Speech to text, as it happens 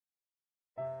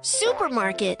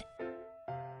Supermarket.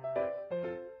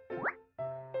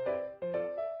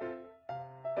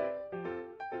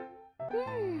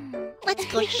 Let's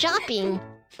go shopping.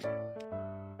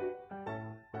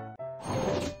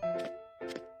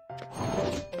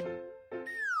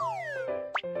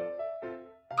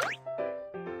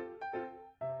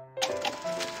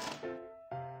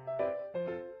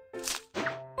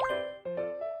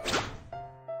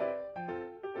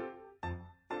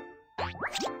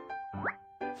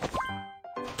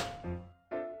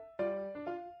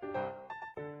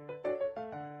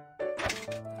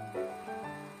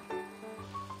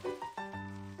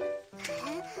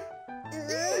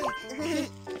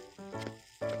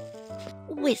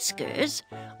 Whiskers,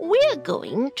 we're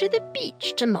going to the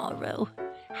beach tomorrow.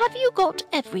 Have you got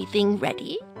everything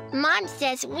ready? Mom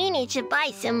says we need to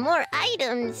buy some more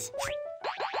items.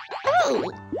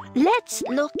 Oh, let's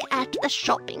look at the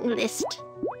shopping list.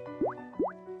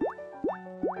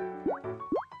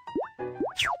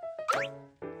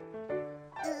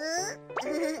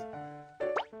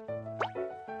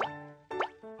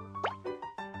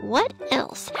 What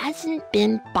else hasn't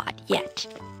been bought yet?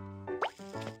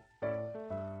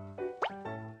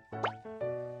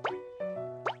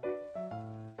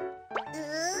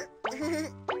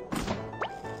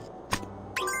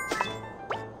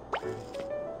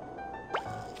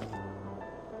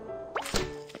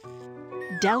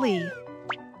 Deli.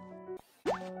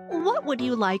 What would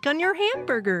you like on your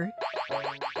hamburger?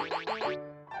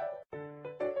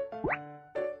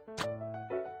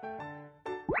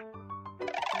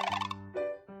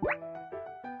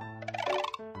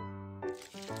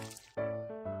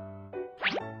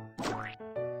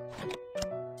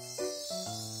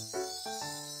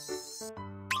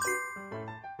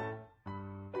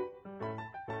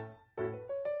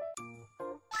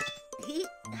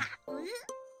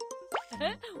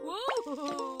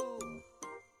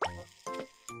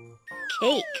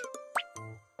 Cake.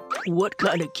 What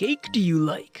kind of cake do you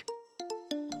like?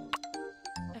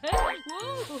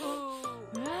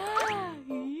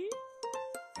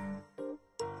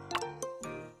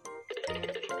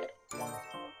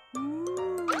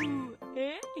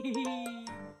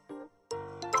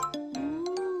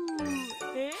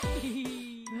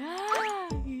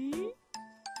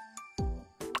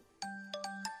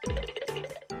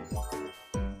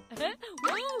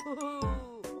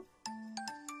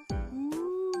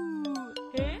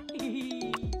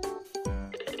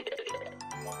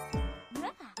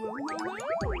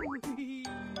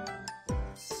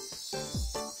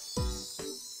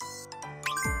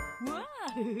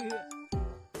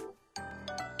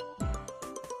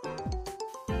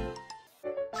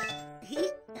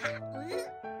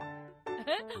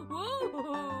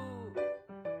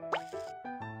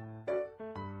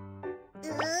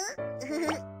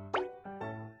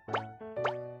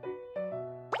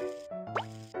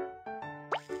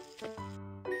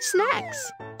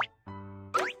 Snacks.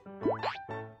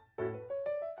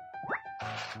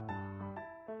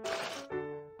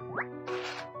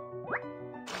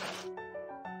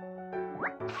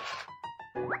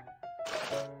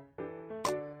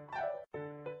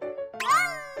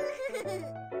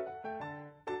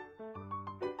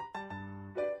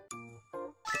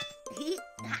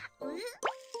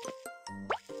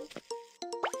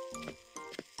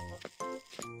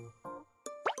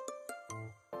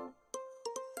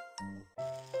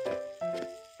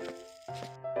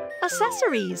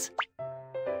 Accessories.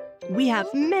 We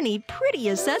have many pretty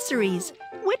accessories.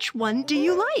 Which one do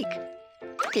you like?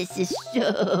 This is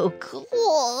so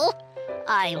cool.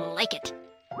 I like it.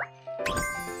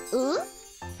 Huh?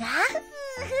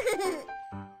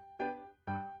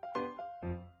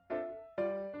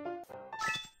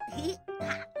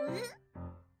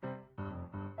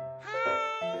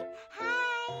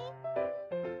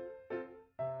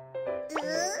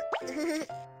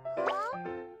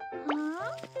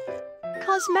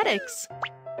 Cosmetics.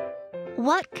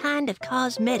 What kind of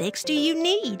cosmetics do you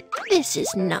need? This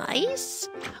is nice.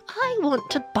 I want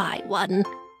to buy one.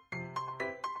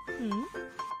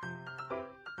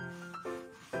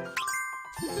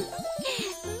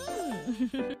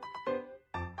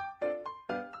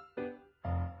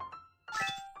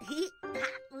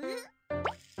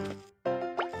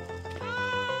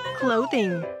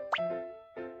 Clothing.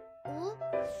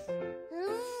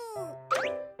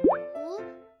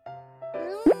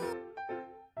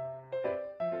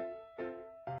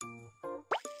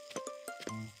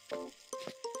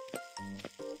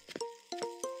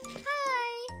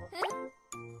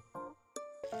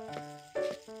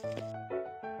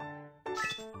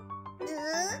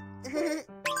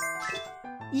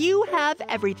 You have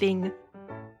everything.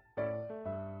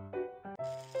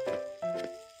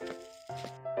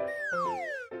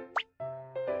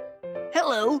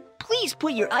 Hello, please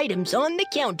put your items on the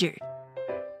counter.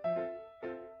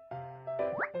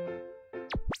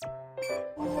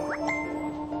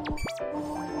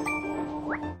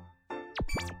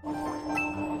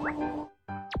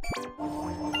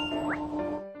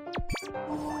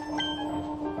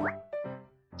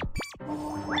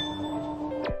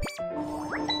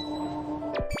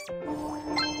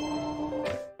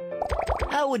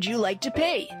 How would you like to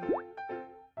pay?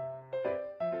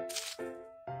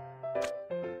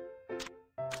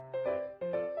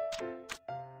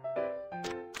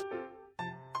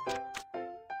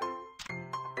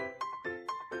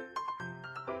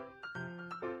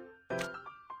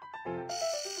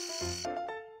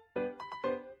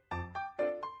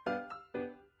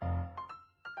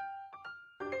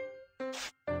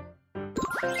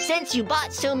 Since you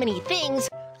bought so many things,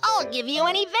 I'll give you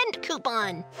an event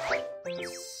coupon.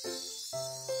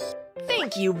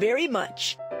 Thank you very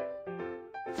much.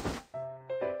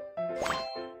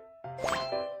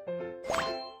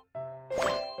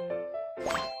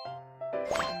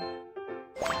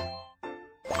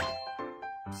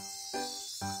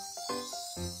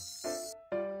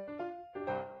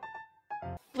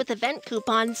 With event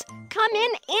coupons, come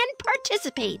in and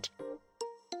participate.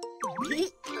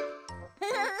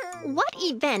 What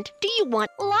event do you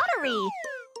want? Lottery!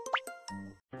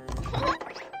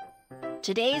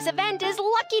 Today's event is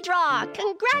Lucky Draw.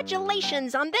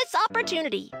 Congratulations on this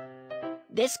opportunity.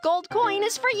 This gold coin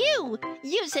is for you.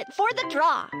 Use it for the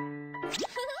draw.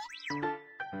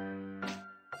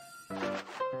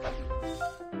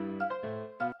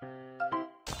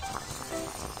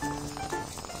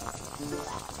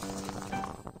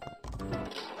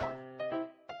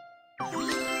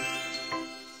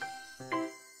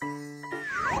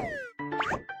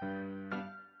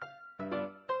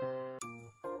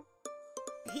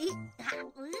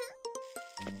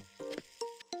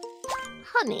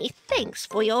 Honey, thanks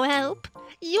for your help.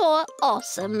 You're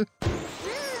awesome.